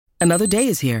Another day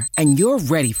is here, and you're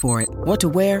ready for it. What to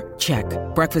wear? Check.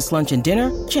 Breakfast, lunch, and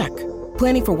dinner? Check.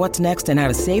 Planning for what's next and how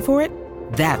to save for it?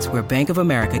 That's where Bank of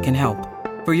America can help.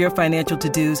 For your financial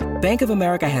to-dos, Bank of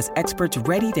America has experts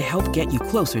ready to help get you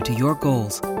closer to your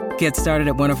goals. Get started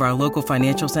at one of our local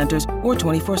financial centers or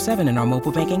 24/7 in our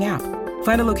mobile banking app.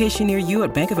 Find a location near you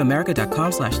at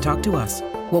bankofamerica.com/talktous.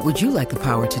 What would you like the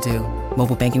power to do?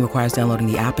 Mobile banking requires downloading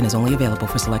the app and is only available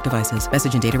for select devices.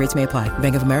 Message and data rates may apply.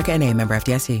 Bank of America N.A., member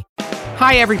FDIC.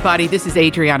 Hi, everybody. This is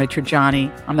Adriana Trajani.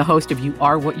 I'm the host of You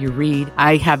Are What You Read.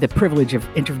 I have the privilege of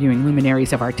interviewing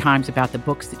luminaries of our times about the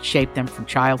books that shaped them from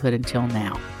childhood until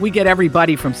now. We get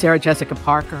everybody from Sarah Jessica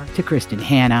Parker to Kristen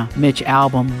Hanna, Mitch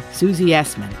Albom, Susie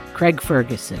Essman, Craig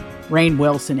Ferguson, Rainn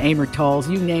Wilson, Amor Tolls,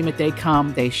 you name it, they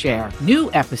come, they share.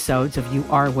 New episodes of You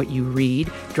Are What You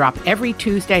Read drop every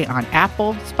Tuesday on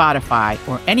Apple, Spotify,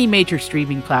 or any major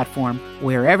streaming platform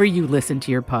wherever you listen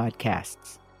to your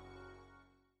podcasts.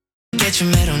 Get your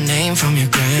middle name from your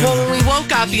grandma. Well, when we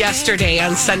woke up yesterday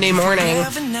on Sunday morning,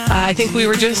 I think we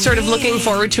were just sort of looking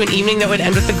forward to an evening that would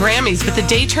end with the Grammys, but the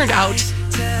day turned out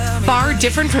far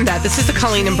different from that. This is the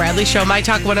Colleen and Bradley Show, My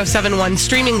Talk 1071,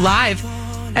 streaming live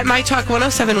at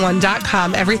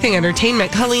mytalk1071.com, everything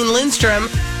entertainment. Colleen Lindstrom,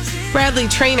 Bradley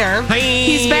Trainer. Hi.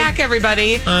 He's back,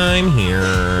 everybody. I'm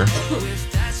here.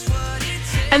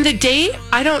 And the day,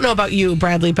 I don't know about you,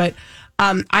 Bradley, but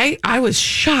I was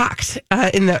shocked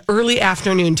in the early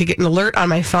afternoon to get an alert on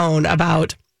my phone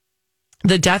about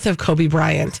the death of Kobe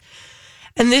Bryant.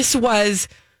 And this was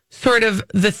sort of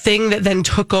the thing that then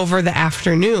took over the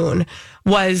afternoon,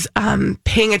 was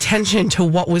paying attention to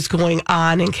what was going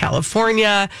on in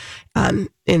California,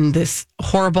 in this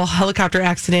horrible helicopter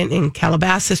accident in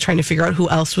Calabasas, trying to figure out who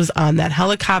else was on that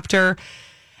helicopter.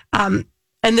 And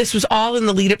this was all in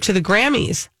the lead up to the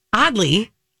Grammys. Oddly,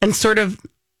 and sort of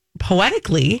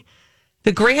poetically,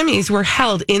 the Grammys were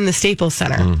held in the Staples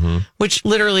Center, which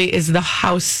literally is the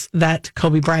house that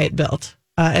Kobe Bryant built.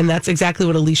 And that's exactly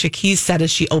what Alicia Keys said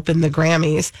as she opened the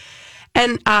Grammys.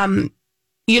 And, I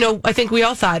think we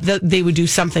all thought that they would do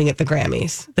something at the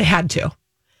Grammys. They had to.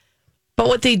 But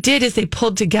what they did is they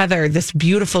pulled together this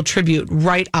beautiful tribute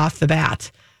right off the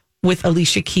bat with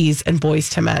Alicia Keys and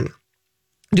Boyz II Men.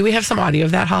 Do we have some audio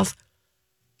of that, Halls?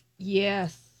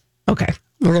 Yes. Okay.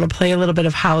 We're going to play a little bit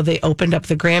of how they opened up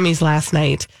the Grammys last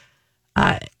night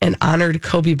and honored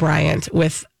Kobe Bryant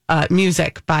with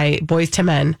music by Boyz II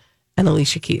Men and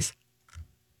Alicia Keys.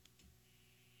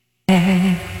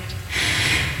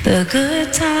 The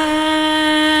good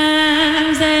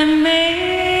times that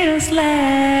made us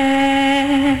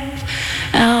laugh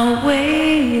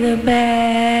outweigh the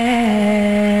bad.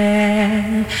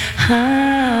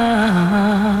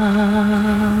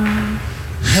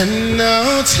 And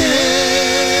now take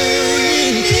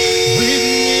with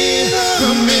me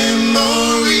the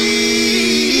memories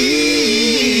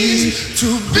to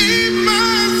be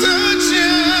my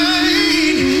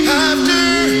sunshine after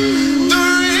the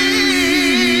rain.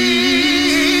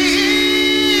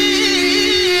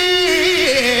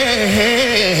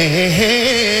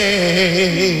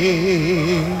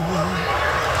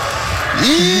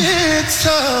 It's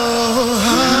so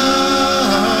hard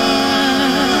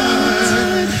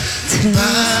to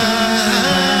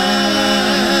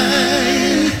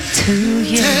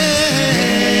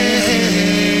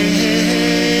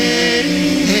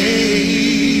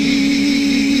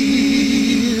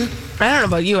I don't know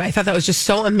about you. I thought that was just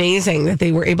so amazing that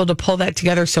they were able to pull that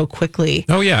together so quickly.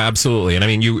 Oh yeah, absolutely. And I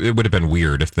mean, it would have been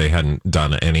weird if they hadn't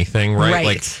done anything, right?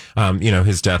 Like,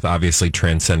 his death obviously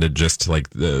transcended just like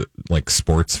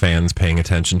sports fans paying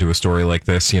attention to a story like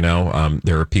this.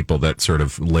 There are people that sort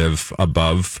of live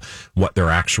above what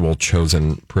their actual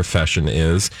chosen profession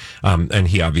is, and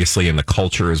he obviously in the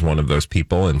culture is one of those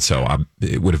people, and so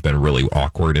it would have been really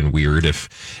awkward and weird if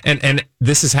and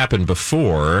this has happened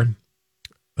before.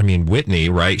 I mean, Whitney,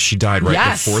 right? She died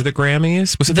before the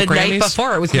Grammys. Was it the Grammys? Night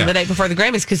before? It was the night before the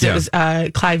Grammys because it was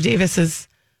Clive Davis's.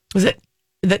 Was it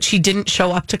that she didn't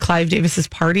show up to Clive Davis's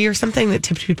party or something that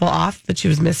tipped people off that she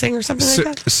was missing or something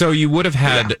like that? So you would have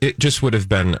had it. Just would have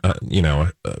been a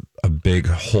big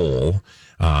hole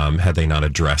had they not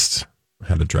addressed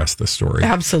the story.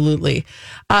 Absolutely.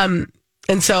 And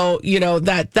so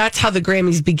that's how the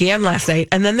Grammys began last night,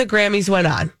 and then the Grammys went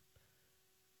on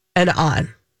and on.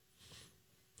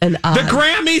 The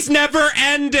Grammys never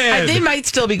ended. They might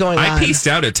still be going on. I pieced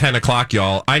out at 10 o'clock,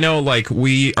 y'all. I know,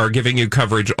 we are giving you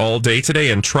coverage all day today,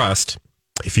 and trust,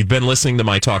 If you've been listening to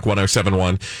My Talk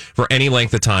 1071 for any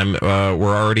length of time,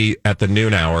 we're already at the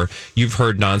noon hour. You've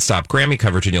heard nonstop Grammy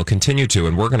coverage, and you'll continue to,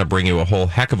 and we're going to bring you a whole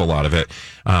heck of a lot of it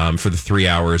for the 3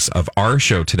 hours of our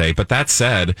show today. But that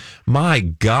said, my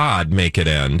God, make it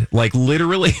end. Like,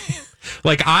 literally...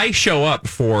 Like, I show up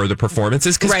for the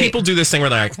performances because people do this thing where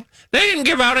they're like, they didn't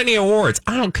give out any awards.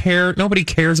 I don't care. Nobody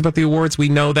cares about the awards. We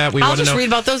know that. I'll just read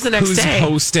about those the next day. Who's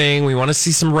hosting? We want to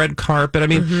see some red carpet. I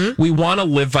mean, we want to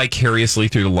live vicariously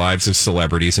through the lives of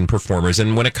celebrities and performers.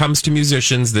 And when it comes to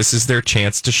musicians, this is their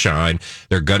chance to shine.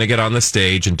 They're going to get on the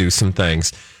stage and do some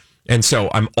things. And so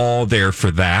I'm all there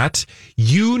for that.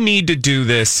 You need to do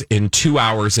this in 2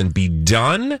 hours and be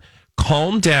done.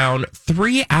 Calm down.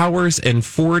 3 hours and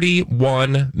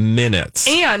 41 minutes.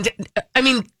 And, I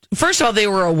mean, first of all, they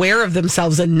were aware of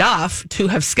themselves enough to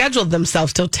have scheduled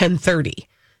themselves till 10:30.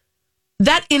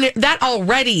 That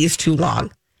already is too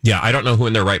long. Yeah, I don't know who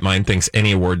in their right mind thinks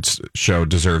any awards show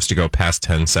deserves to go past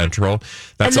 10 Central.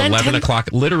 That's 11 o'clock.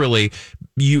 Literally,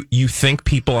 you think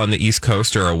people on the East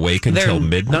Coast are awake until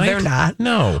midnight? They're not.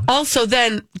 No. Also,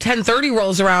 then 10:30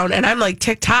 rolls around, and I'm like,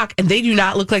 TikTok, and they do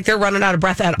not look like they're running out of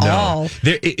breath at all.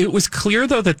 It was clear,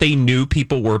 though, that they knew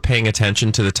people were paying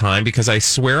attention to the time, because I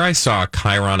swear I saw a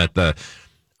chyron at the...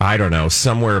 I don't know,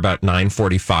 somewhere about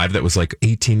 9:45 that was like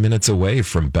 18 minutes away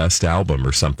from Best Album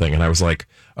or something. And I was like,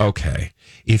 okay,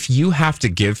 if you have to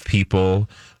give people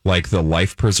like the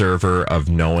life preserver of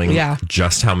knowing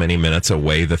just how many minutes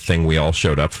away the thing we all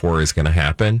showed up for is going to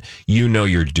happen, you know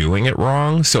you're doing it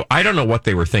wrong. So I don't know what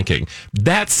they were thinking.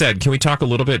 That said, can we talk a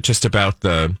little bit just about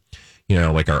the,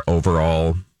 like our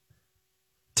overall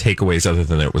takeaways other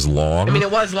than it was long? I mean, it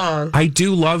was long. I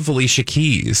do love Alicia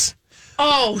Keys.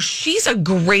 Oh, she's a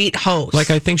great host. Like,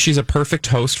 I think she's a perfect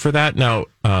host for that. Now,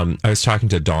 I was talking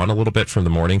to Dawn a little bit from the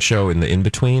morning show in the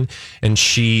in-between, and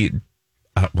she,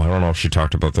 I don't know if she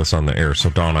talked about this on the air,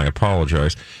 so Dawn, I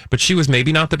apologize, but she was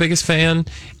maybe not the biggest fan,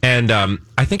 and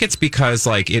I think it's because,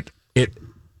 like,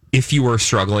 if you were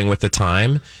struggling with the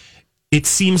time, it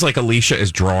seems like Alicia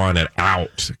is drawing it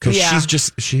out because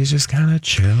she's just kind of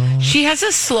chill. She has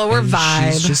a slower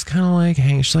vibe. She's just kind of like,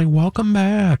 hey, she's like, welcome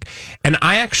back. And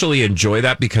I actually enjoy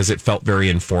that because it felt very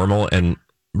informal. And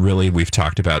really, we've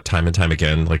talked about time and time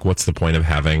again, like, what's the point of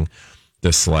having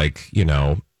this, like,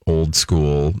 old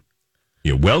school,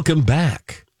 welcome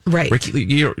back. Right.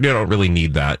 You don't really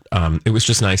need that. It was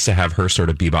just nice to have her sort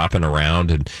of bebopping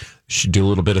around, and she'd do a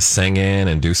little bit of singing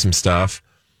and do some stuff.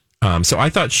 So I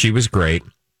thought she was great.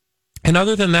 And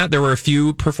other than that, there were a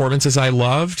few performances I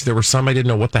loved. There were some I didn't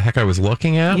know what the heck I was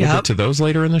looking at. We'll get to those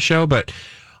later in the show. But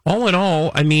all in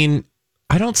all, I mean,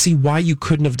 I don't see why you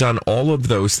couldn't have done all of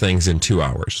those things in 2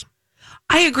 hours.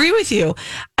 I agree with you.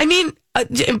 I mean,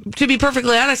 to be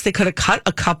perfectly honest, they could have cut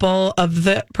a couple of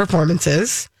the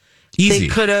performances. Easy. They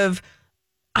could have,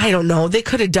 I don't know, they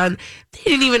could have done,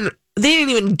 they didn't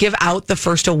even give out the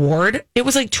first award. It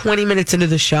was like 20 minutes into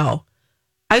the show.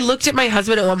 I looked at my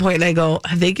husband at one point and I go,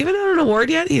 have they given out an award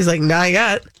yet? He's like, not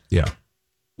yet. Yeah.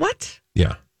 What?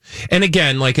 Yeah. And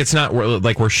again, like, it's not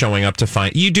like we're showing up to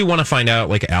find, you do want to find out,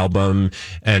 like, album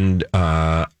and,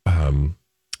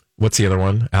 what's the other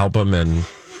one? Album and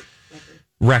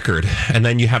record. And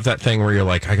then you have that thing where you're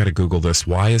like, I got to Google this.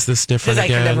 Why is this different again?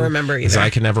 Because I can never remember either. Because I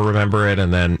can never remember it.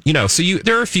 And then, so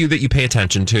there are a few that you pay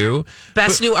attention to.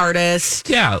 Best new artist.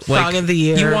 Yeah. Song of the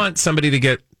year. You want somebody to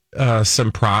get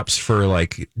some props for,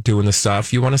 like, doing the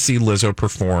stuff. You want to see Lizzo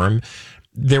perform.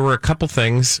 There were a couple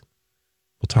things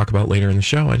we'll talk about later in the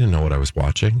show. I didn't know what I was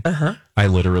watching. I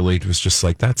literally was just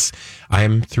like, I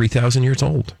am 3,000 years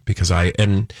old because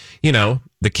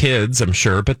the kids, I'm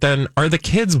sure, but then are the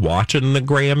kids watching the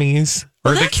Grammys?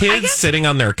 Are the kids sitting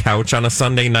on their couch on a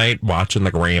Sunday night watching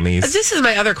the Grammys? This is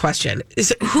my other question.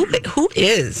 Is who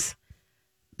is?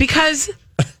 Because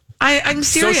I'm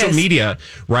serious. Social media,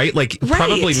 right? Like,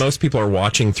 probably most people are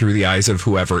watching through the eyes of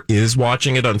whoever is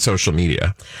watching it on social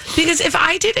media. Because if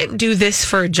I didn't do this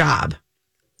for a job,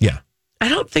 I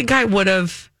don't think I would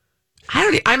have.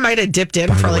 I might have dipped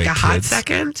in for like a hot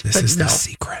second. This is the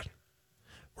secret.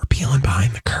 We're peeling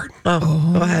behind the curtain.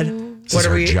 Oh, go ahead. This is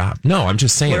our job. No, I'm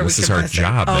just saying this is our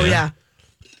job. Oh, man.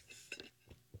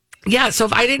 Yeah. So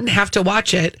if I didn't have to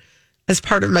watch it as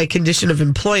part of my condition of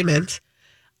employment,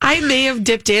 I may have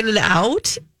dipped in and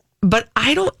out, but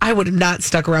I would have not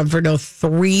stuck around for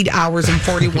 3 hours and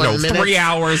 41 minutes. 3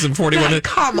 hours and 41 minutes.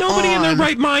 Come Nobody on. In their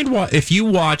right mind. If you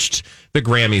watched the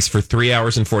Grammys for 3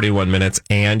 hours and 41 minutes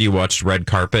and you watched Red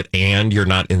Carpet and you're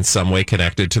not in some way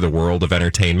connected to the world of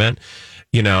entertainment,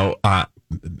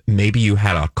 maybe you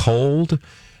had a cold.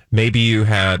 Maybe you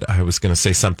had, I was going to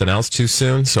say something else too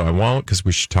soon, so I won't, because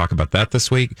we should talk about that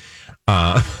this week.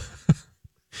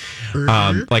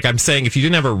 Like I'm saying, if you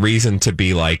didn't have a reason to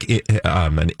be like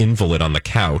an invalid on the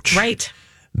couch, Right.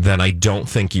 then I don't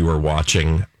think you were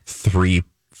watching 3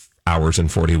 hours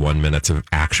and 41 minutes of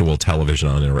actual television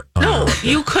on No,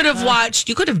 you could have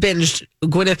binged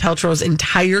Gwyneth Paltrow's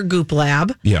entire Goop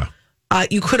Lab. Yeah.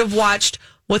 You could have watched,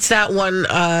 what's that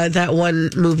one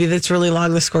movie that's really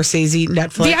long, the Scorsese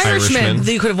Netflix? The Irishman.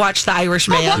 You could have watched The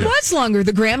Irishman. Oh, what was longer,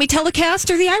 the Grammy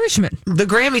telecast or the Irishman? The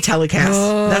Grammy telecast.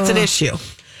 That's an issue.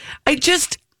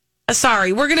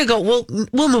 Sorry, we're gonna go.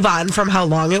 We'll move on from how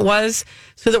long it was,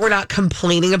 so that we're not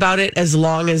complaining about it as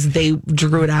long as they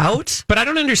drew it out. But I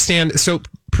don't understand. So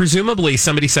presumably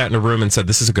somebody sat in a room and said,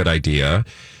 this is a good idea.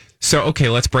 So, okay,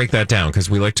 let's break that down because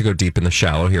we like to go deep in the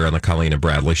shallow here on the Colleen and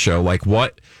Bradley show. Like,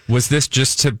 what was this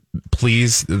just to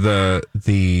please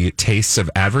the tastes of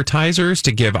advertisers,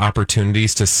 to give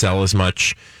opportunities to sell as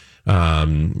much,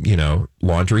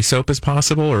 laundry soap as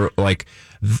possible? Or like,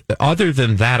 other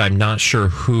than that, I'm not sure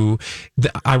who.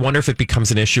 I wonder if it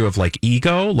becomes an issue of like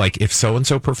ego, like if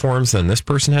so-and-so performs, then this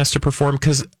person has to perform.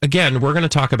 Because again, we're going to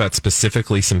talk about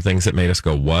specifically some things that made us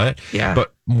go, what? Yeah.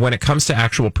 But when it comes to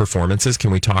actual performances,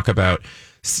 can we talk about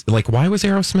like, why was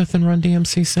Aerosmith and Run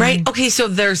DMC singing? Right. Okay. So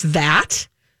there's that.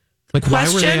 Like, why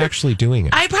were they actually doing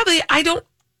it? I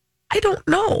don't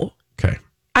know. Okay.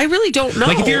 I really don't know.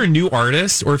 Like, if you're a new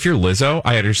artist or if you're Lizzo,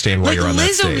 I understand why you're on that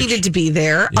Lizzo stage. needed to be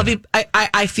there. Yeah.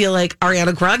 I feel like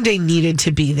Ariana Grande needed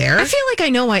to be there. I feel like I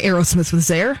know why Aerosmith was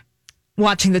there,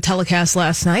 watching the telecast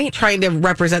last night. Trying to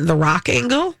represent the rock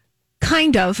angle.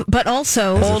 Kind of, but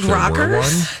also As if old there were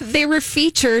rockers. one. they were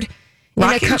featured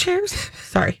Rocking chairs?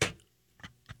 Sorry.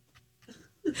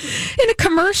 in a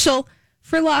commercial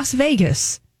for Las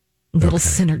Vegas. Little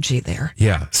synergy there.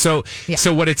 Yeah. So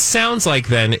what it sounds like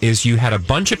then is you had a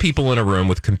bunch of people in a room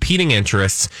with competing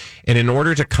interests, and in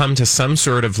order to come to some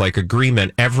sort of like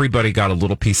agreement, everybody got a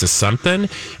little piece of something.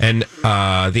 And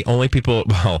the only people,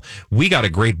 we got a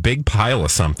great big pile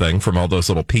of something from all those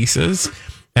little pieces.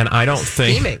 And I don't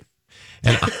think,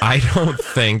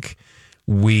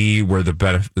 we were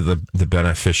the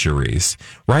beneficiaries,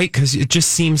 right? Because it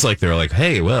just seems like they're like,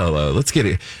 hey, well, let's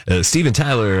get Steven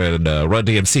Tyler and Run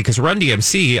DMC. Because Run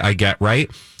DMC, I get,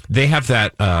 right? They have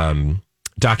that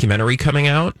documentary coming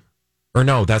out. Or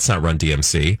no, that's not Run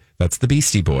DMC. That's the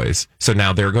Beastie Boys. So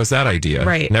now there goes that idea.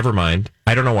 Right. Never mind.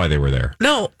 I don't know why they were there.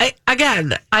 No,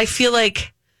 I feel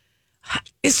like,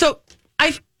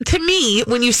 to me,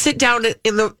 when you sit down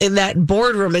in that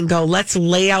boardroom and go, let's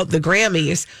lay out the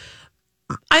Grammys,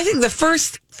 I think the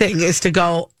first thing is to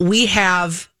go, we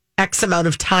have X amount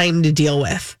of time to deal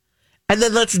with. And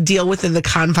then let's deal within the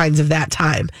confines of that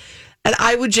time. And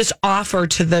I would just offer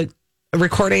to the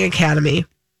Recording Academy,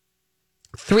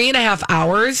 3.5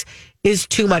 hours is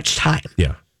too much time.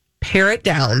 Yeah. Pare it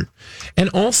down. And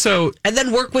also, and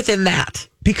then work within that.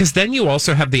 Because then you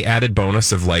also have the added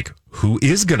bonus of like, who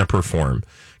is going to perform?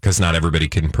 Because not everybody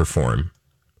can perform.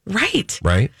 Right.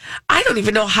 Right. I don't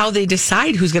even know how they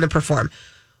decide who's going to perform.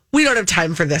 We don't have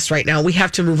time for this right now. We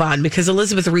have to move on because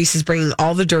Elizabeth Reese is bringing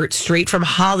all the dirt straight from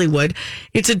Hollywood.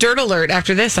 It's a dirt alert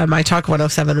after this on My Talk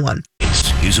 107.1.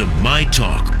 This is a My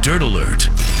Talk Dirt Alert.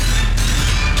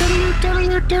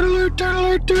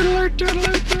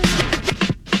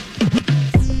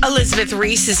 Elizabeth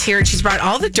Reese is here and she's brought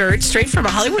all the dirt straight from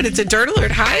Hollywood. It's a dirt alert.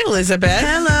 Hi, Elizabeth.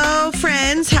 Hello,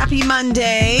 friends. Happy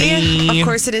Monday. Hey. Of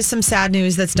course, it is some sad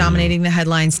news that's dominating the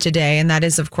headlines today. And that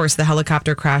is, of course, the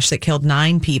helicopter crash that killed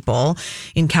 9 people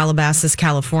in Calabasas,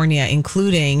 California,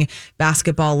 including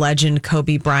basketball legend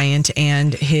Kobe Bryant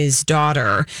and his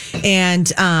daughter.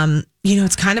 And,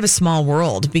 it's kind of a small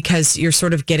world because you're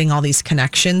sort of getting all these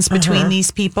connections between these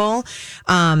people.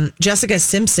 Jessica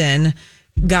Simpson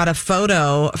got a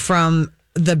photo from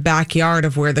the backyard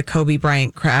of where the Kobe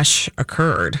Bryant crash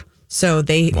occurred. So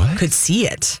they could see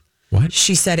it. What?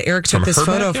 She said, Eric took From this her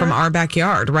photo backyard? from our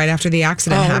backyard right after the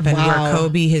accident happened, where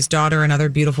Kobe, his daughter, and other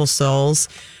beautiful souls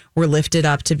were lifted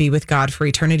up to be with God for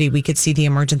eternity. We could see the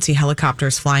emergency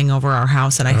helicopters flying over our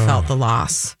house, and I felt the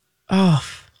loss. Oh,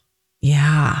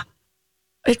 yeah.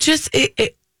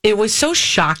 It was so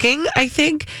shocking, I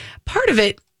think. Part of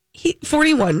it,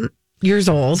 41 years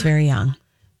old. It's very young.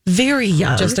 Very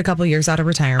young. Just a couple years out of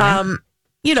retirement.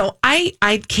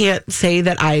 I can't say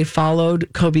that I followed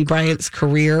Kobe Bryant's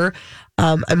career.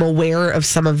 I'm aware of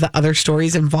some of the other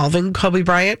stories involving Kobe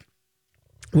Bryant,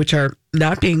 which are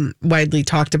not being widely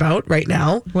talked about right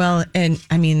now. Well, and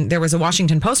I mean, there was a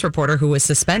Washington Post reporter who was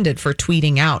suspended for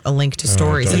tweeting out a link to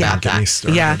stories about that.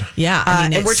 Yeah.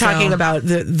 And we're talking about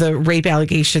the rape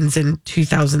allegations in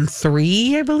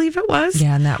 2003, I believe it was.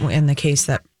 Yeah, and in the case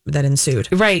that ensued.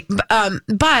 Right.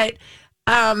 But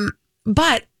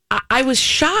I was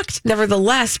shocked,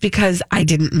 nevertheless, because I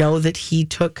didn't know that he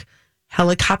took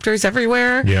helicopters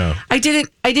everywhere. Yeah. I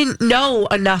didn't know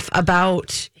enough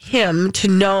about him to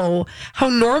know how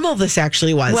normal this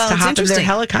actually was to hop in their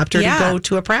helicopter to go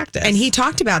to a practice. And he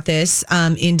talked about this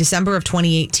in December of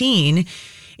 2018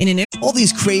 in an All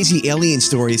these crazy alien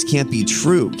stories can't be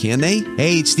true, can they?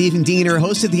 Hey, it's Stephen Diener,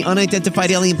 host of the Unidentified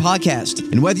Alien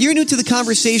Podcast. And whether you're new to the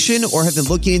conversation or have been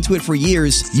looking into it for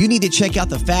years, you need to check out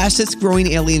the fastest growing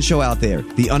alien show out there,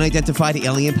 the Unidentified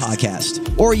Alien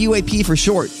Podcast, or UAP for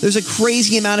short. There's a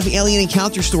crazy amount of alien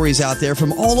encounter stories out there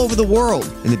from all over the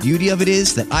world. And the beauty of it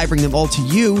is that I bring them all to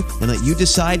you and let you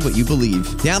decide what you believe.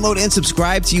 Download and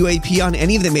subscribe to UAP on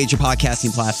any of the major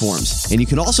podcasting platforms. And you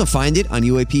can also find it on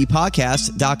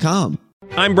UAPpodcast.com.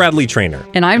 I'm Bradley Trainer.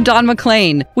 And I'm Don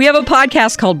McClain. We have a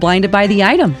podcast called Blinded by the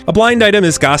Item. A blind item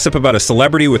is gossip about a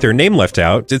celebrity with their name left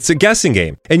out. It's a guessing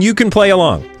game, and you can play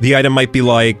along. The item might be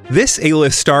like, this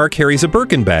A-list star carries a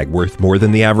Birkin bag worth more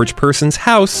than the average person's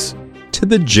house to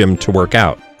the gym to work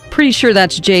out. Pretty sure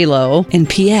that's J-Lo. And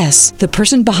P.S. the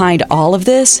person behind all of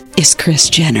this is Kris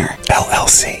Jenner,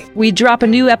 LLC. We drop a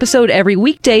new episode every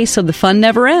weekday so the fun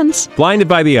never ends. Blinded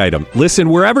by the Item. Listen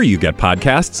wherever you get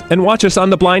podcasts and watch us on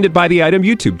the Blinded by the Item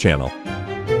YouTube channel.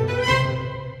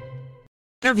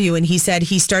 Interview, and he said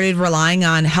he started relying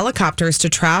on helicopters to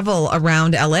travel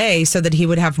around LA so that he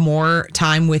would have more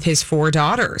time with his 4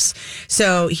 daughters.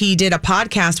 So he did a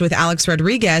podcast with Alex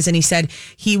Rodriguez, and he said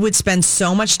he would spend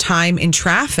so much time in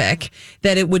traffic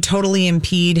that it would totally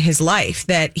impede his life,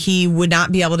 that he would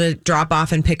not be able to drop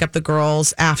off and pick up the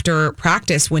girls after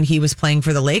practice when he was playing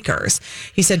for the Lakers.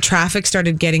 He said traffic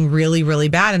started getting really, really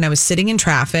bad, and I was sitting in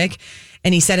traffic.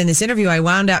 And he said in this interview, I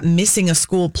wound up missing a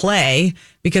school play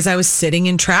because I was sitting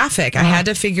in traffic. I had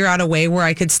to figure out a way where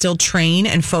I could still train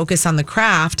and focus on the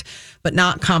craft, but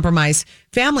not compromise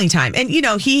family time. And, you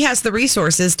know, he has the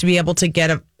resources to be able to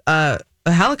get a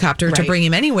helicopter to bring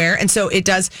him anywhere. And so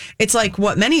it's like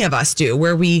what many of us do,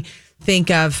 where we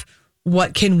think of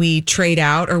what can we trade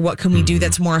out or what can we do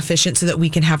that's more efficient so that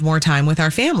we can have more time with our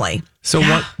family. So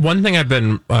one thing I've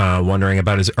been wondering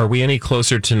about is, are we any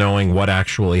closer to knowing what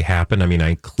actually happened? I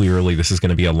mean, clearly this is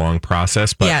going to be a long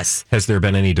process, but has there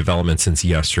been any development since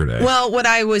yesterday? Well, what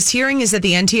I was hearing is that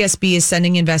the NTSB is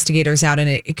sending investigators out, and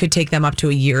it could take them up to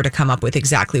a year to come up with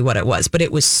exactly what it was. But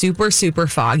it was super, super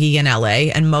foggy in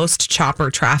LA, and most chopper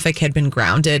traffic had been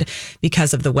grounded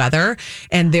because of the weather.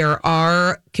 And there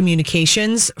are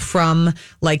communications from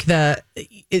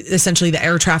essentially the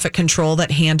air traffic control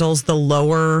that handles the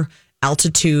lower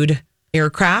altitude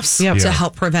aircrafts to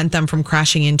help prevent them from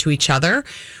crashing into each other,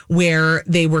 where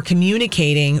they were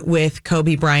communicating with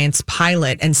Kobe Bryant's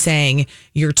pilot and saying,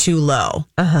 you're too low.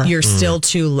 You're still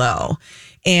too low.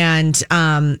 And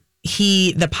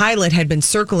the pilot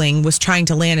was trying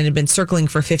to land and had been circling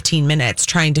for 15 minutes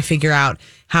trying to figure out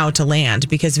how to land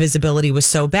because visibility was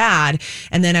so bad.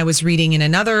 And then I was reading in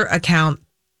another account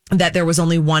that there was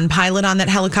only one pilot on that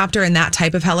helicopter, and that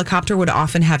type of helicopter would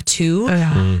often have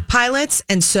 2 pilots.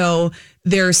 And so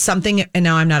there's something, and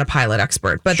now I'm not a pilot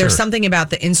expert, but there's something about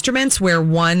the instruments where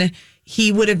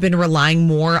he would have been relying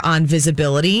more on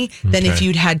visibility than if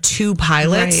you'd had 2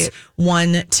 pilots,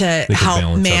 one to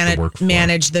help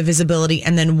manage the visibility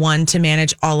and then one to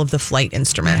manage all of the flight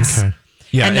instruments. Okay.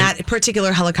 Yeah, and that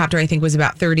particular helicopter, I think, was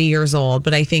about 30 years old.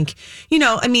 But I think,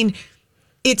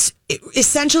 it's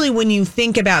essentially when you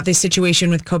think about this situation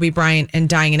with Kobe Bryant and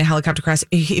dying in a helicopter crash,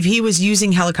 if he was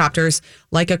using helicopters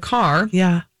like a car,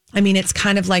 I mean, it's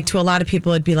kind of like to a lot of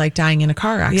people, it'd be like dying in a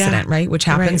car accident, right? Which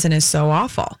happens and is so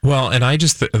awful. Well, and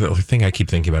the thing I keep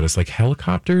thinking about is like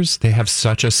helicopters, they have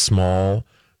such a small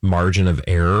margin of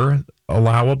error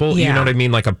allowable. You know what I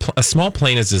mean? Like a small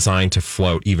plane is designed to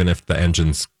float even if the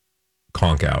engines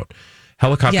conk out.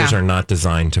 Helicopters are not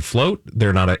designed to float.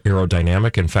 They're not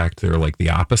aerodynamic. In fact, they're like the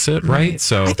opposite, right?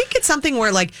 So I think it's something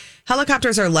where like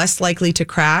helicopters are less likely to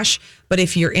crash, but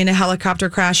if you're in a helicopter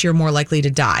crash, you're more likely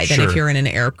to die than if you're in an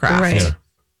aircraft. Right. Yeah.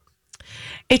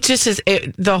 It just is.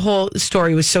 The whole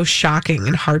story was so shocking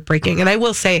and heartbreaking. And I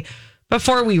will say,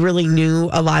 before we really knew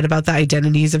a lot about the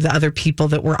identities of the other people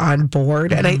that were on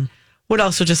board, and I would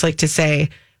also just like to say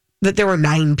that there were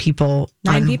 9 people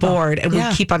on board, and we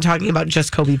keep on talking about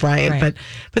just Kobe Bryant,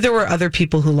 but there were other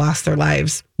people who lost their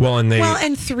lives. Well,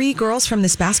 and 3 girls from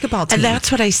this basketball team. And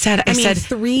that's what I said. I said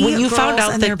 3 when you girls found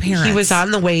out and their that parents. he was on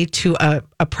the way to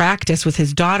a practice with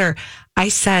his daughter, I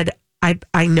said,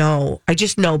 I know, I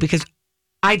just know because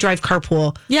I drive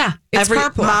carpool. Yeah, it's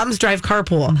carpool. Moms drive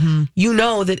carpool. You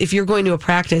know that if you're going to a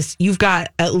practice, you've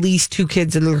got at least 2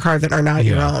 kids in your car that are not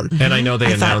your own. And I know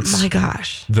they announced my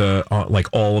gosh, the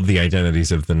all of the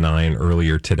identities of the 9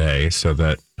 earlier today, so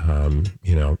that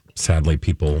sadly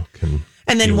people can.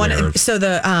 And then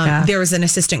there was an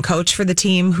assistant coach for the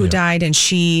team who died, and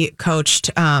she coached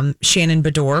Shannon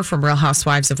Bedore from Real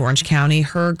Housewives of Orange County,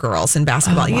 her girls in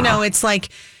basketball. Oh, wow. It's like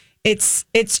it's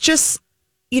just,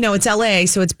 it's LA,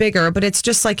 so it's bigger, but it's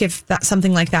just like if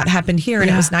something like that happened here and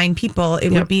it was 9 people, it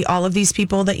would be all of these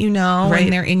people that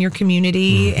and they're in your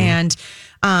community. And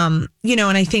and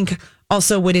I think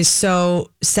also what is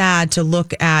so sad to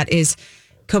look at is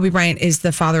Kobe Bryant is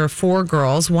the father of 4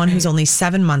 girls, one who's only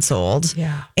 7 months old.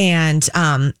 Yeah. And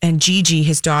Gigi,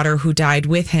 his daughter, who died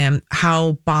with him,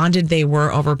 how bonded they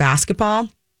were over basketball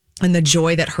and the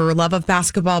joy that her love of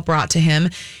basketball brought to him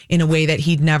in a way that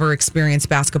he'd never experienced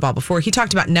basketball before. He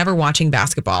talked about never watching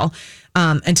basketball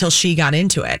until she got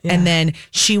into it. Yeah. And then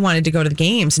she wanted to go to the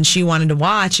games and she wanted to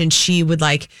watch, and she would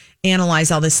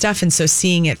analyze all this stuff. And so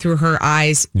seeing it through her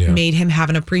eyes made him have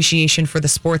an appreciation for the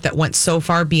sport that went so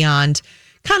far beyond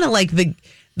kind of like the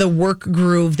work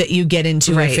groove that you get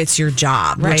into if it's your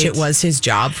job, which it was his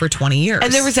job for 20 years.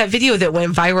 And there was that video that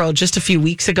went viral just a few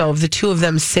weeks ago of the 2 of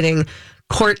them sitting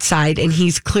courtside, and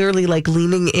he's clearly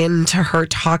leaning into her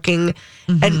talking.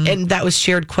 And that was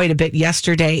shared quite a bit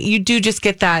yesterday. You do just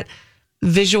get that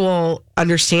visual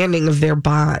understanding of their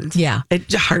bond. Yeah.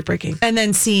 It's heartbreaking. And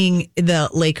then seeing the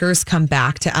Lakers come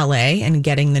back to LA and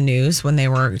getting the news when they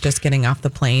were just getting off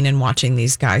the plane and watching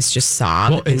these guys just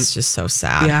sob. It's just so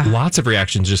sad. Yeah. Lots of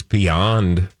reactions just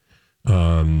beyond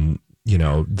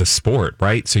the sport,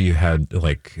 right? So you had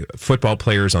football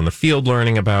players on the field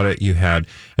learning about it. You had,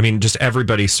 just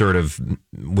everybody sort of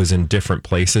was in different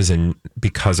places. And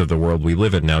because of the world we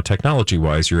live in now, technology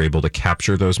wise, you're able to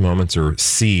capture those moments or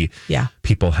see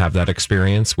people have that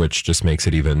experience, which just makes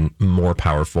it even more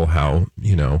powerful how,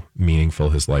 meaningful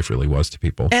his life really was to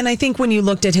people. And I think when you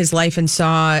looked at his life and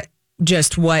saw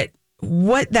just what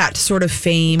that sort of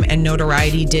fame and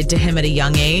notoriety did to him at a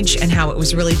young age, and how it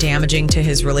was really damaging to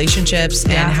his relationships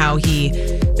and how he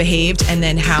behaved, and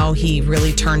then how he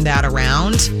really turned that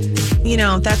around,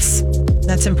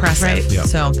 that's impressive. Right. Yeah.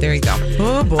 So there you go.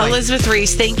 Oh boy. Elizabeth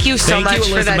Reese, thank you so much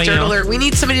for that Dirt Alert. We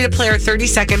need somebody to play our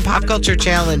 30-second pop culture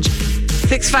challenge.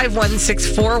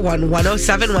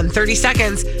 651-641-1071. 30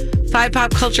 seconds. 5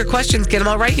 pop culture questions. Get them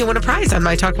all right. You win a prize on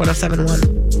My Talk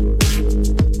 1071.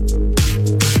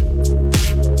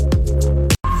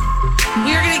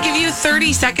 We are going to give you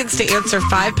 30 seconds to answer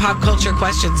 5 pop culture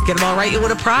questions. Get them all right. You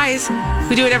win a prize.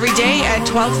 We do it every day at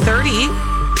 12:30.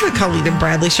 The Colleen and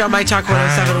Bradley Show, My Talk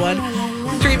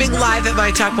 1071. Streaming live at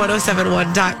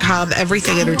MyTalk1071.com.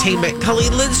 Everything Entertainment.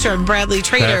 Colleen Lindstrom, Bradley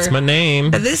Trader. That's my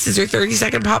name. And this is your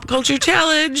 30-second pop culture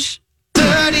challenge.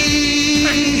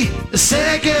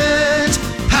 30-second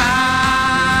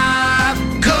pop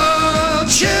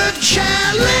culture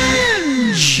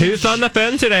challenge. Who's on the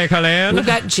phone today, Colleen? We've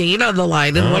got Jane on the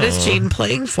line. And what is Jane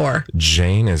playing for?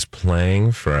 Jane is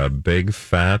playing for a big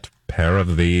fat pair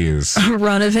of these. A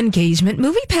run of engagement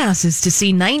movie passes to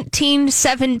see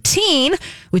 1917,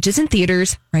 which is in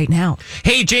theaters right now.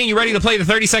 Hey, Jane, you ready to play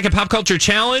the 30-second pop culture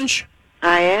challenge?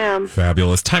 I am.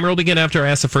 Fabulous. Timer will begin after I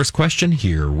ask the first question.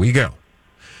 Here we go.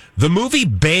 The movie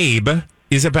Babe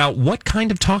is about what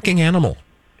kind of talking animal?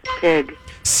 Pig.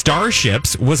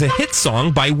 Starships was a hit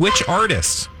song by which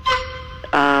artist?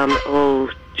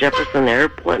 Jefferson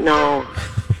Airplane. No.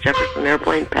 Jefferson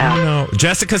Airplane. Pass. No.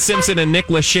 Jessica Simpson and Nick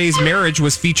Lachey's marriage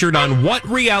was featured on what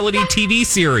reality TV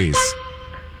series?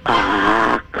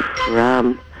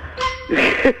 Crumb.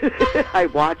 I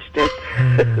watched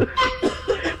it.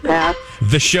 Pass.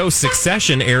 The show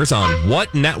Succession airs on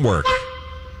what network?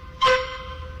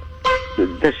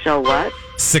 The show what?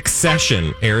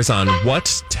 Succession airs on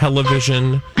what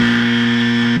television?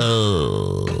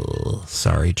 Oh,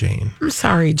 sorry, Jane. I'm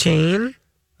sorry, Jane.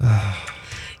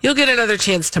 You'll get another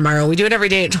chance tomorrow. We do it every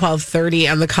day at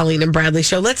 12:30 on the Colleen and Bradley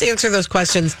Show. Let's answer those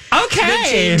questions that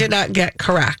Jane did not get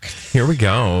correct. Here we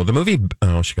go. The movie,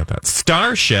 she got that.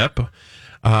 Starship,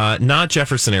 not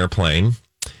Jefferson Airplane,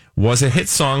 was a hit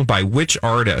song by which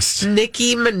artist?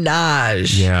 Nicki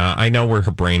Minaj. Yeah, I know where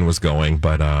her brain was going,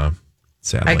 but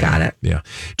sadly. I got it. Yeah.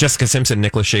 Jessica Simpson,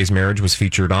 Nick Lachey's marriage was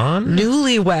featured on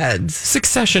Newlyweds.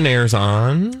 Succession airs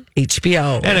on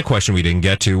HBO. And a question we didn't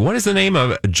get to. What is the name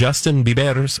of Justin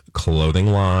Bieber's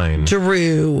clothing line?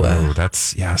 Drew. Oh,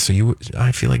 that's, so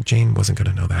I feel like Jane wasn't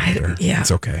going to know that either. Yeah. It's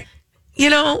okay.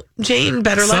 Jane,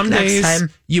 better luck next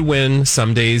time. You win,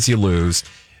 some days you lose.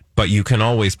 But you can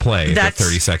always play the That's-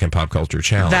 30-second pop culture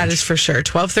challenge. That is for sure.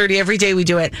 12:30 every day we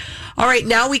do it. All right,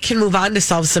 now we can move on to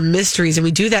solve some mysteries, and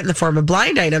we do that in the form of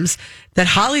blind items that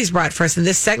Holly's brought for us. In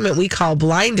this segment, we call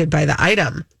Blinded by the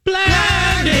Item.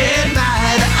 Blinded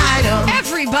by the item.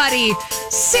 Everybody,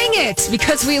 sing it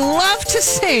because we love to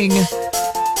sing.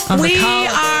 We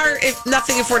are, if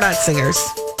nothing, if we're not singers.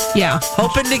 Yeah.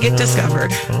 Hoping to get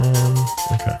discovered.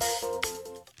 Okay.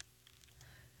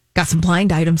 Got some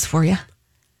blind items for you.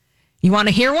 You want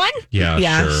to hear one? Yeah,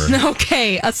 Yes. sure.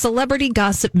 Okay, a celebrity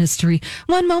gossip mystery.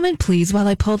 One moment, please, while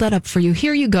I pull that up for you.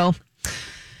 Here you go.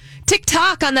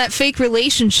 TikTok on that fake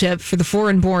relationship for the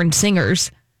foreign-born singers.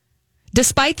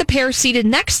 Despite the pair seated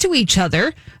next to each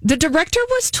other, the director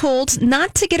was told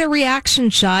not to get a reaction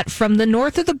shot from the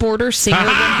north of the border singer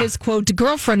when his, quote,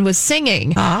 girlfriend was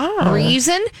singing. Oh.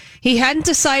 Reason? He hadn't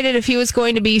decided if he was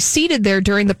going to be seated there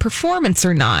during the performance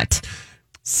or not.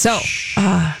 So,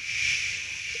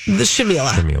 The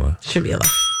Shamila.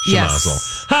 yes.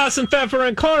 Schmazel. Haas and Pfeffer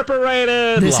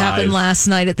Incorporated. This live. happened last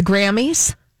night at the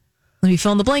Grammys. Let me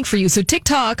fill in the blank for you. So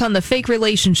TikTok on the fake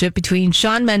relationship between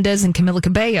Shawn Mendes and Camila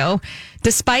Cabello.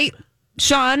 Despite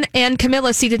Shawn and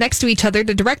Camila seated next to each other,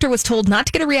 the director was told not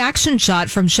to get a reaction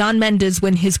shot from Shawn Mendes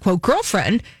when his, quote,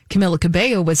 girlfriend, Camila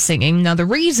Cabello, was singing. Now, the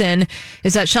reason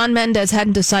is that Shawn Mendes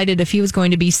hadn't decided if he was going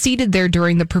to be seated there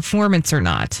during the performance or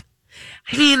not.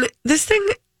 I mean, this thing,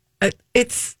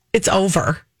 it's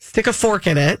over. Stick a fork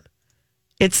in it.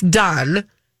 It's done.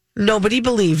 Nobody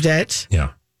believed it.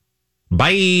 Yeah.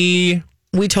 Bye.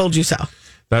 We told you so.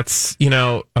 That's,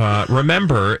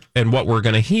 remember, and what we're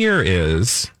going to hear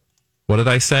is, what did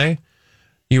I say?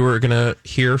 You were going to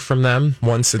hear from them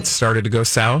once it started to go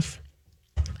south?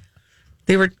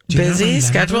 They were Do you not busy remember?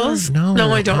 schedules?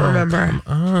 No, I don't remember.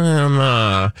 Come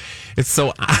on. It's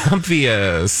so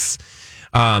obvious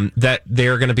that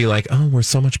they're going to be like, oh, we're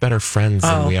so much better friends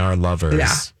than we are lovers.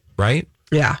 Yeah. Right?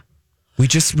 Yeah. We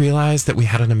just realized that we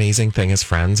had an amazing thing as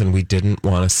friends and we didn't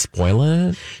want to spoil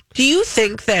it. Do you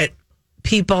think that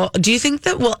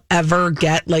we'll ever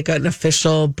get like an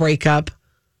official breakup?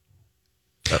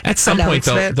 At some point,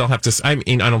 announcement? they'll have to. I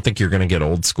mean, I don't think you're going to get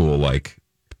old school like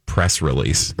press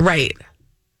release. Right.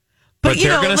 But you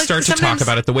they're know, going to like, start to talk sometimes-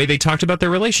 about it the way they talked about their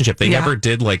relationship. They Yeah. never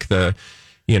did like the,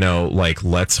 like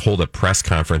let's hold a press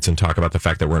conference and talk about the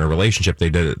fact that we're in a relationship. They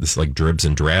did this like dribs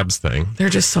and drabs thing. They're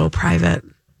just so private.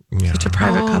 Yeah. Such a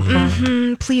private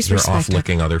couple. Please They're respect off it.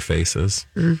 licking other faces.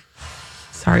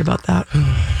 Sorry about that.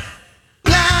 Blinded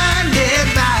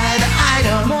by the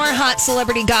item. More hot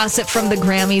celebrity gossip from the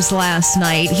Grammys last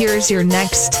night. Here's your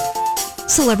next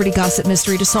celebrity gossip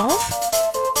mystery to solve.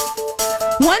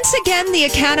 Once again, the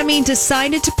Academy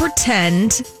decided to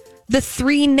pretend the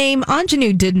three-name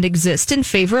ingenue didn't exist in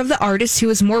favor of the artist who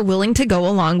was more willing to go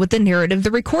along with the narrative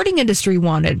the recording industry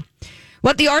wanted.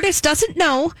 What the artist doesn't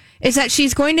know is that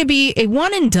she's going to be a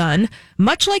one and done,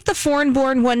 much like the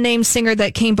foreign-born one-name singer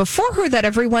that came before her that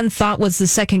everyone thought was the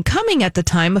second coming at the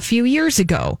time a few years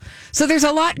ago. So there's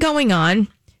a lot going on.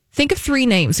 Think of three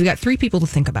names. We got three people to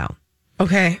think about.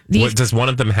 Okay. Does one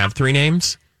of them have three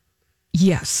names?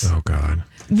 Yes. Oh, God.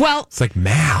 Well, It's like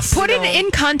math. put it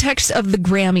in context of the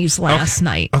Grammys last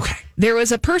night. Okay. There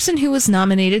was a person who was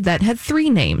nominated that had three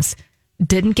names.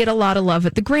 Didn't get a lot of love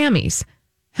at the Grammys.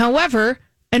 However,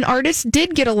 an artist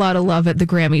did get a lot of love at the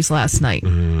Grammys last night.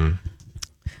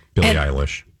 Billie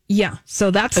Eilish. Yeah,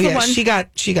 so that's Oh, the yeah, one.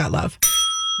 she got love.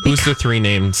 Who's the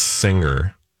three-named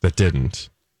singer that didn't?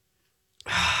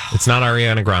 It's not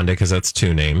Ariana Grande because that's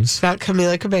two names. It's not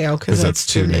Camila Cabello Because that's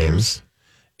two names.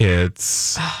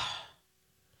 It's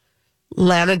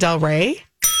Lana Del Rey.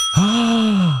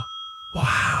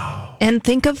 wow. And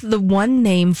think of the one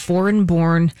name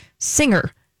foreign-born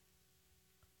singer.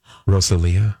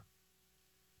 Rosalia.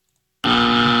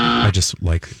 I just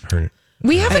like her.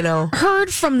 We I haven't know.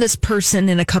 heard from this person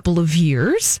in a couple of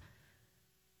years.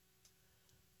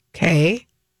 Okay.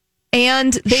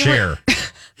 And they Cher. were...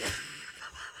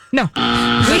 No.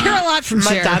 We hear a lot from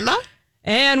Cher. Madonna?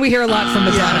 And we hear a lot from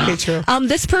Madonna. Yeah, okay, true.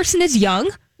 This person is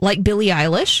young, like Billie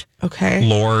Eilish. Okay.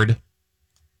 Lord.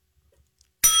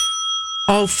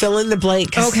 Oh, fill in the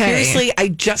blank. 'Cause Okay. Seriously, I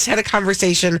just had a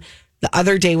conversation the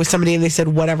other day with somebody and they said,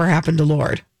 whatever happened to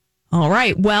Lord? All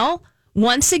right. Well,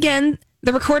 once again,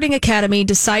 the Recording Academy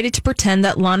decided to pretend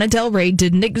that Lana Del Rey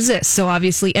didn't exist. So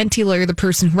obviously, N.T. Lawyer, the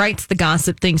person who writes the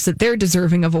gossip, thinks that they're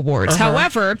deserving of awards.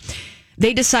 However,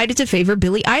 they decided to favor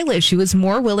Billie Eilish, who was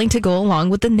more willing to go along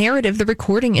with the narrative the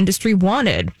recording industry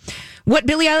wanted. What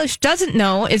Billie Eilish doesn't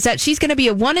know is that she's going to be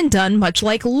a one and done, much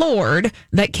like Lorde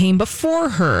that came before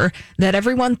her, that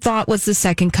everyone thought was the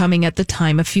second coming at the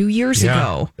time a few years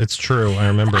ago. It's true. I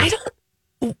remember.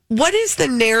 what is the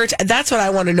narrative? That's what I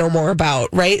want to know more about,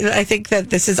 right? And I think that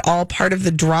this is all part of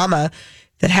the drama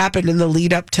that happened in the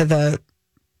lead up to the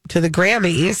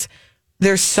Grammys.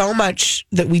 There's so much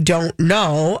that we don't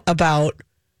know about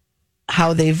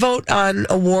how they vote on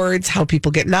awards, how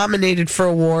people get nominated for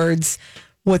awards,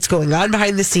 what's going on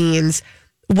behind the scenes.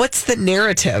 What's the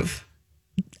narrative?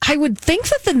 I would think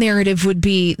that the narrative would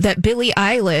be that Billie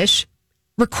Eilish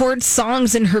records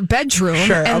songs in her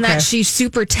bedroom and that she's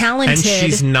super talented. And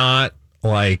she's not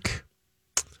like,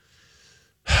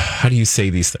 how do you say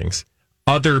these things?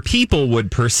 Other people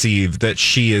would perceive that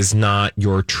she is not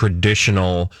your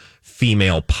traditional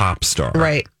female pop star.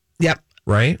 Right. Yep.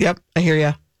 Right? Yep. I hear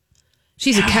you.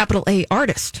 She's a capital A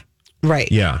artist.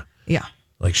 Right. Yeah. Yeah.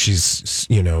 Like she's,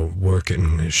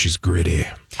 working, she's gritty.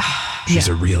 She's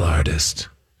a real artist.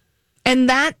 And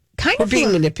that kind We're of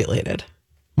being manipulated.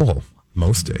 Well,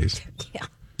 most days. Yeah.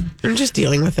 I'm just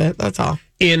dealing with it. That's all.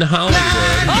 In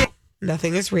Hollywood.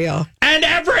 Nothing is real. And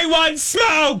everyone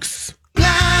smokes.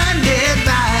 Blinded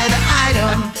by the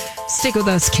item. Stick with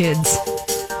us, kids.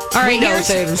 All right, we know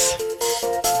things.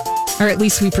 Or at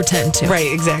least we pretend to.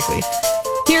 Right, exactly.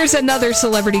 Here's another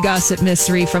celebrity gossip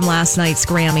mystery from last night's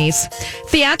Grammys.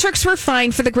 Theatrics were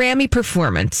fine for the Grammy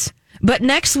performance, but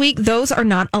next week those are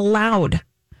not allowed.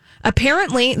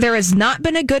 Apparently, there has not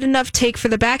been a good enough take for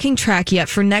the backing track yet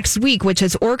for next week, which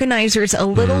has organizers a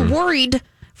little worried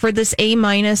for this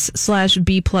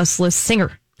A-/B+ list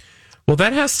singer. Well,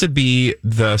 that has to be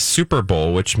the Super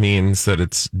Bowl, which means that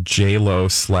it's J-Lo /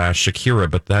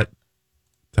 Shakira, but that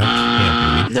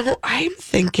can't be. No, I'm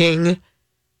thinking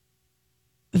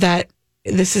that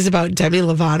this is about Demi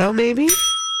Lovato, maybe?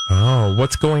 Oh,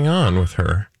 what's going on with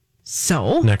her?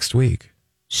 So? Next week.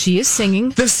 She is singing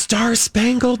The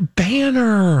Star-Spangled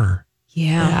Banner.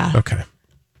 Yeah. Okay.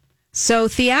 So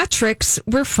theatrics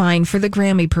were fine for the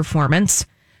Grammy performance,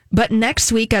 but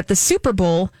next week at the Super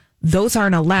Bowl, those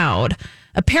aren't allowed.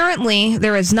 Apparently,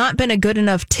 there has not been a good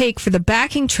enough take for the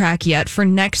backing track yet for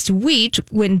next week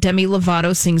when Demi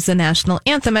Lovato sings the national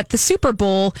anthem at the Super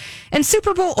Bowl. And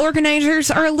Super Bowl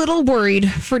organizers are a little worried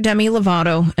for Demi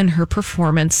Lovato and her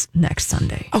performance next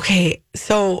Sunday. Okay,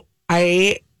 so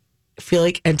I feel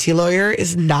like NT Lawyer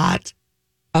is not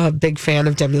a big fan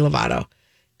of Demi Lovato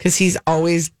because he's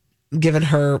always given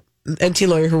her, NT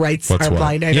Lawyer who writes our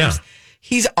blind items, Yeah.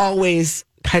 he's always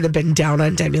kind of been down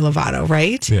on Demi Lovato,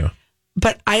 right? Yeah.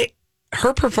 But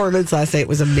her performance last night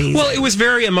was amazing. Well, it was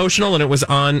very emotional, and it was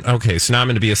on. Okay, so now I'm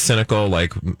going to be a cynical,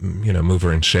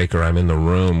 mover and shaker. I'm in the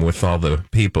room with all the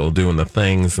people doing the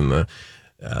things and the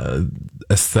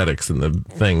aesthetics and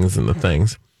the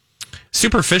things.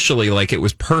 Superficially, it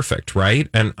was perfect, right?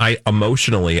 And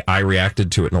emotionally, I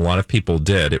reacted to it, and a lot of people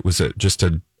did. It was just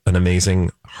an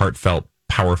amazing, heartfelt,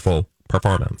 powerful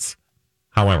performance.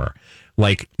 However,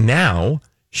 now,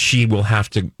 she will have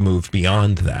to move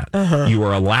beyond that. You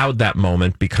were allowed that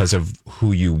moment because of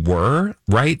who you were,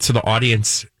 right? So the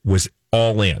audience was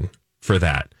all in for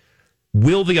that.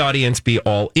 Will the audience be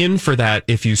all in for that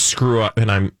if you screw up?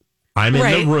 And I'm in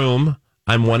the room.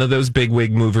 I'm one of those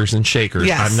bigwig movers and shakers.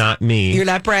 Yes. I'm not me. You're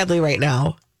not Bradley right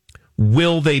now.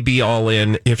 Will they be all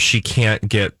in if she can't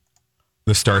get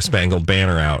the Star-Spangled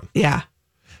Banner out? Yeah.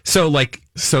 So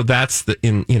that's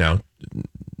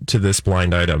to this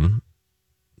blind item.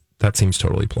 That seems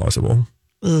totally plausible.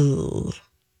 Ooh.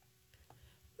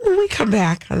 When we come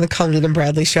back on the Colleen and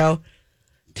Bradley show,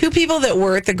 two people that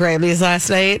were at the Grammys last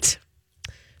night,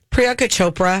 Priyanka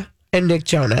Chopra and Nick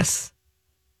Jonas.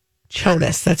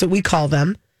 Jonas, that's what we call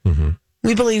them. Mm-hmm.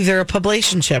 We believe they're a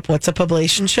publicationship. What's a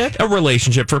publicationship? A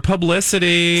relationship for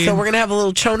publicity. So we're going to have a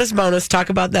little Jonas bonus, talk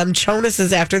about them. Jonas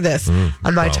is after this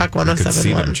on My Talk 107.1. You could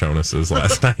see them Jonases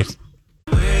last night.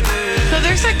 So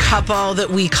there's a couple that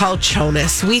we call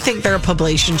Jonas. We think they're a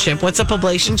publicationship. What's a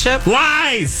publicationship?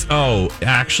 Lies! Oh,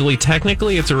 actually,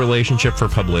 technically, it's a relationship for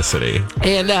publicity.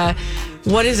 And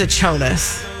what is a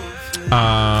Jonas?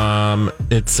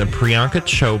 It's a Priyanka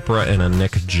Chopra and a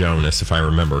Nick Jonas, if I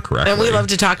remember correctly. And we love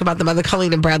to talk about them on the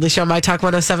Colleen and Bradley Show, My Talk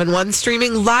 107.1,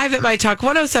 streaming live at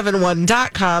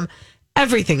MyTalk1071.com.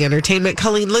 Everything entertainment.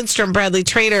 Colleen Lindstrom, Bradley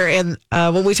Trainer, and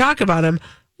when we talk about them,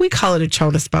 we call it a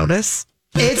Jonas bonus.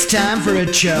 It's time for a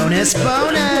Jonas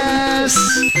bonus.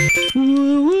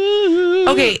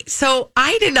 Okay, so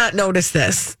I did not notice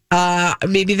this.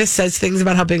 Maybe this says things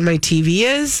about how big my TV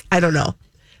is. I don't know.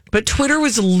 But Twitter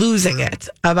was losing it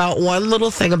about one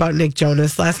little thing about Nick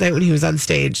Jonas last night when he was on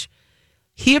stage.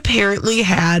 He apparently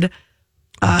had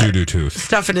doo-doo tooth.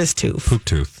 Stuff in his tooth. Poop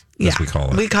tooth, as we call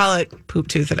it. We call it poop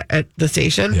tooth at the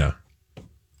station. Yeah.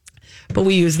 But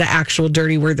we use the actual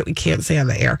dirty word that we can't say on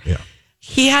the air. Yeah.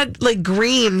 He had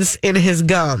greens in his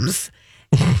gums,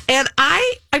 And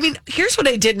I mean, here's what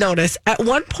I did notice. At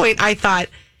one point, I thought,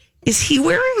 is he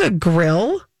wearing a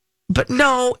grill? But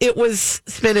no, it was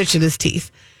spinach in his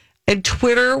teeth. And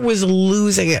Twitter was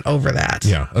losing it over that.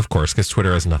 Yeah, of course, because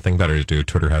Twitter has nothing better to do.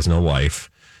 Twitter has no life.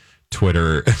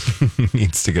 Twitter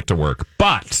needs to get to work.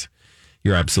 But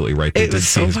you're absolutely right. It was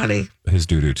so funny. His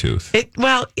doo-doo tooth.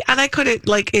 And I couldn't,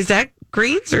 is that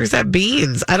greens or is that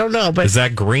beans? I don't know. But is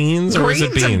that greens or is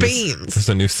it beans? Beans. There's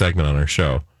a new segment on our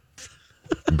show.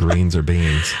 Greens or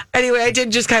beans. Anyway, I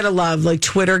did just kind of love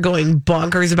Twitter going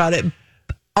bonkers about it.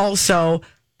 Also,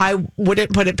 I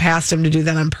wouldn't put it past him to do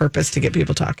that on purpose to get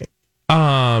people talking.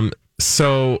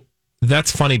 So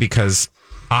that's funny because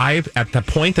at the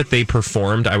point that they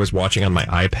performed, I was watching on my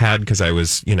iPad because I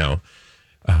was,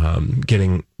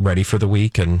 getting ready for the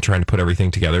week and trying to put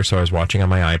everything together. So I was watching on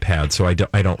my iPad. So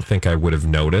I don't think I would have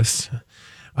noticed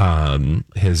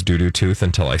his doo-doo tooth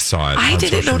until I saw it. I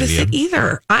didn't notice it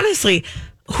either. Honestly,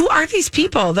 who are these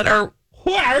people that are...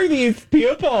 Who are these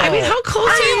people? I mean, how close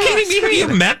are you kidding me? Have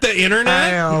you met the internet?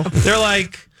 I know. They're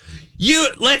like,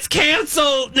 let's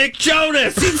cancel Nick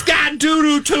Jonas. He's got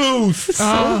doo-doo tooth.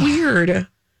 So weird.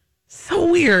 So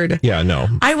weird. Yeah, no.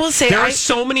 I will say there are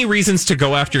so many reasons to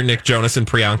go after Nick Jonas and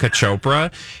Priyanka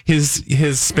Chopra.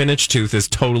 His spinach tooth is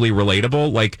totally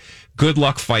relatable. Good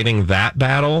luck fighting that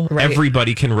battle. Right.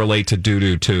 Everybody can relate to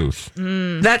doo-doo tooth.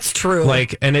 That's true.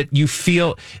 And you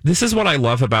feel, this is what I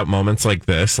love about moments like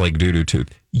this, like doo-doo tooth.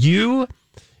 You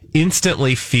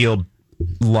instantly feel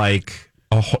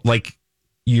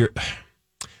you're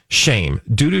shame.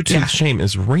 Doo-doo tooth shame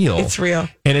is real. It's real.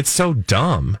 And it's so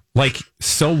dumb.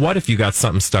 So what if you got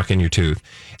something stuck in your tooth?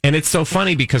 And it's so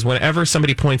funny because whenever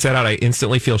somebody points that out, I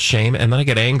instantly feel shame and then I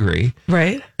get angry.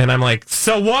 Right. And I'm like,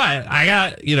 so what? I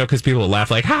got, because people will laugh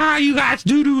you got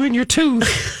doo-doo in your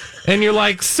tooth. And you're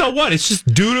like, so what? It's just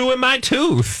doo-doo in my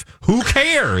tooth. Who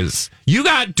cares? You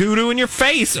got doo-doo in your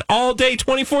face all day,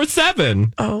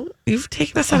 24/7. Oh, you've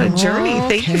taken us on a journey.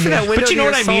 Thank you for that window. But you know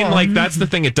what I mean? That's the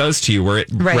thing it does to you, where it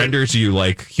renders you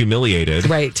humiliated.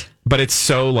 Right. But it's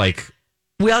so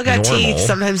we all got normal. teeth.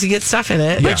 Sometimes you get stuff in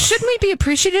it. But Yeah. shouldn't we be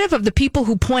appreciative of the people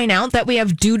who point out that we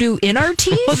have doo-doo in our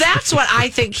teeth? Well, that's what I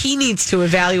think he needs to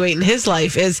evaluate in his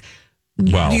life is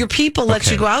your people let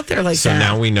you go out there like that. So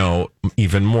now we know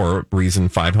even more reason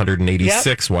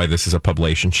 586 why this is a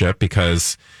publicationship,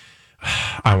 because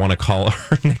I want to call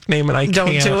her nickname and I Don't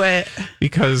can't. do it.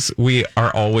 Because we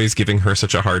are always giving her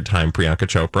such a hard time, Priyanka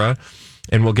Chopra,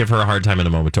 and we'll give her a hard time in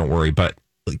a moment, don't worry. But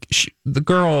the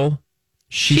girl,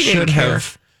 she should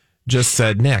have just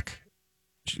said Nick,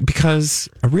 because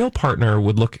a real partner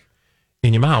would look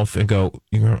in your mouth and go,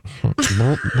 She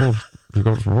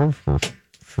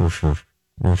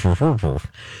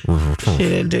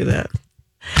didn't do that.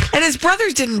 And his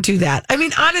brothers didn't do that. I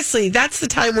mean, honestly, that's the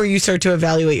time where you start to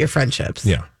evaluate your friendships.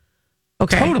 Yeah.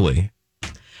 Okay. Totally.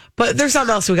 But there's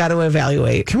something else we got to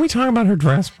evaluate. Can we talk about her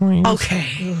dress, please?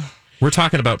 Okay. We're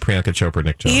talking about Priyanka Chopra,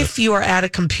 Nick Jonas. If you are at a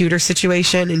computer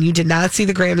situation and you did not see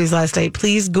the Grammys last night,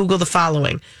 please Google the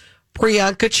following.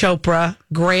 Priyanka Chopra,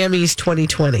 Grammys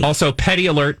 2020. Also, petty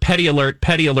alert, petty alert,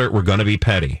 petty alert. We're going to be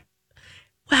petty.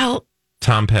 Well,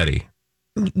 Tom Petty.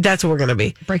 That's what we're going to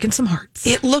be. Breaking some hearts.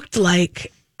 It looked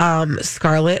like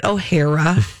Scarlett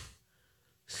O'Hara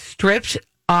stripped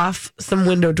off some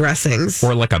window dressings.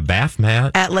 Or like a bath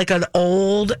mat. At an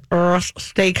old Earth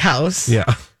steakhouse.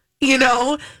 Yeah.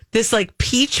 This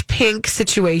peach pink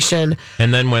situation.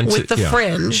 And then went with the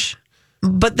fringe.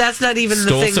 But that's not even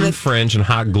the thing. Stole some fringe and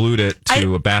hot glued it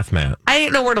to a bath mat. I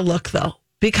didn't know where to look, though,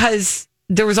 because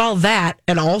there was all that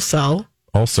and also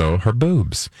her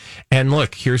boobs. And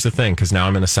look, here's the thing, because now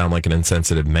I'm going to sound like an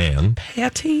insensitive man.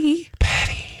 Petty.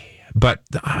 But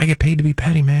I get paid to be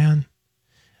petty, man.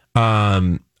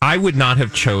 I would not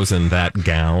have chosen that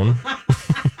gown.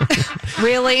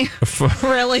 Really?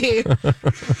 Really?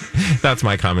 That's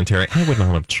my commentary. I would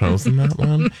not have chosen that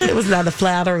one. It was not a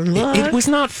flattering look. It was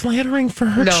not flattering for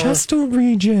her chestal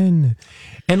region.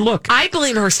 And look, I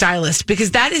blame her stylist,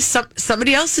 because that is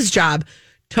somebody else's job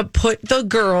to put the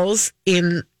girls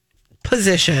in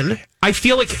position. I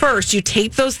feel like first you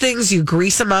tape those things, you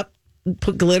grease them up,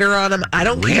 put glitter on them. I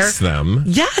don't care. Grease them?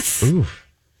 Yes. Ooh.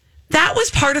 That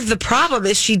was part of the problem,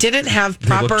 is she didn't have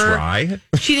proper. They look dry?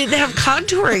 She didn't have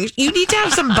contouring. You need to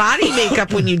have some body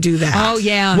makeup when you do that. Oh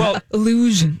yeah. Well,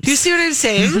 illusion. Do you see what I'm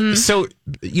saying? Mm-hmm. So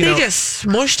they just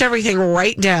smushed everything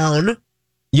right down.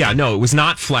 Yeah, no, it was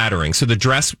not flattering. So the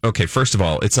dress. Okay, first of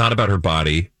all, it's not about her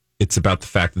body. It's about the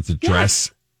fact that the dress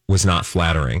was not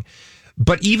flattering.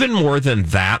 But even more than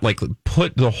that,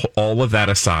 put all of that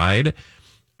aside,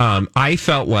 I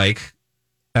felt like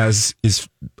as is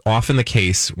often the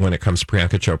case when it comes to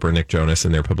Priyanka Chopra and Nick Jonas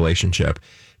and their relationship,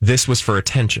 this was for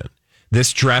attention.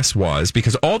 This dress was,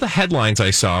 because all the headlines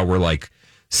I saw were like,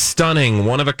 stunning,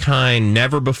 one of a kind,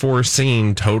 never before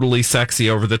seen, totally sexy,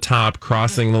 over the top,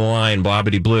 crossing the line, blah,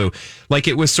 blah, blue. Like,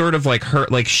 it was sort of like her,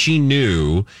 like she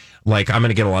knew, like, I'm going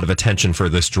to get a lot of attention for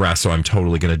this dress, so I'm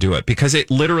totally going to do it. Because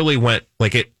it literally went,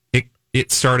 like, it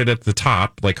started at the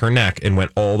top, like her neck, and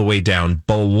went all the way down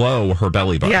below her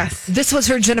belly button. Yes. This was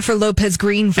her Jennifer Lopez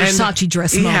green Versace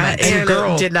dress moment. And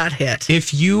girl, it did not hit.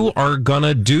 If you are going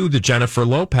to do the Jennifer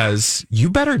Lopez, you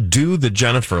better do the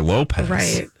Jennifer Lopez.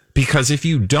 Right. Because if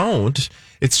you don't,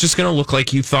 it's just going to look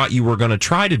like you thought you were going to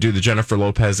try to do the Jennifer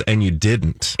Lopez and you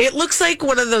didn't. It looks like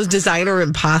one of those designer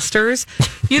imposters.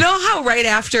 You know how right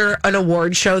after an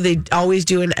award show, they always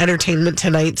do an Entertainment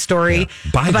Tonight story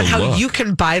about how you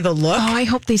can buy the look? Oh, I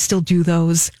hope they still do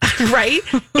those. Right?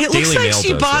 It looks like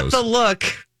she bought the look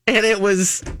and it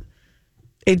didn't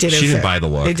She didn't fit. buy the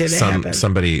look. It didn't happen.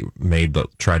 Somebody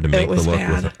tried to make the look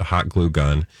bad. with a hot glue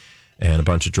gun and a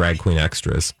bunch of drag queen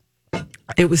extras.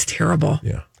 It was terrible.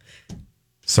 Yeah.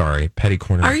 Sorry, petty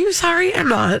corner. Are you sorry? I'm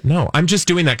not. No, I'm just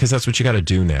doing that because that's what you got to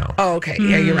do now. Oh, okay.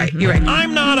 Yeah, you're right. You're right.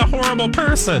 I'm not a horrible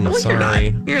person. Well,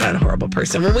 Sorry. You're not a horrible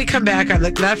person. When we come back on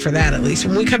not for that at least.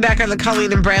 When we come back on the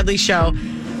Colleen and Bradley show.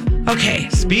 Okay.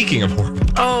 Speaking of horrible.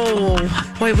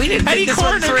 Oh, boy, we didn't Petty think this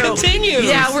one corner through. continues.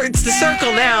 Yeah, it's the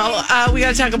circle now. We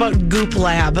got to talk about Goop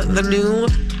Lab, the new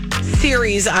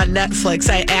series on Netflix.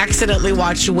 I accidentally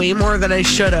watched way more than I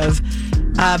should have.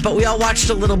 But we all watched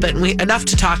a little bit, and enough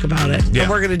to talk about it. Yeah. And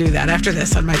we're going to do that after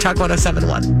this on My Talk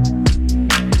 1071.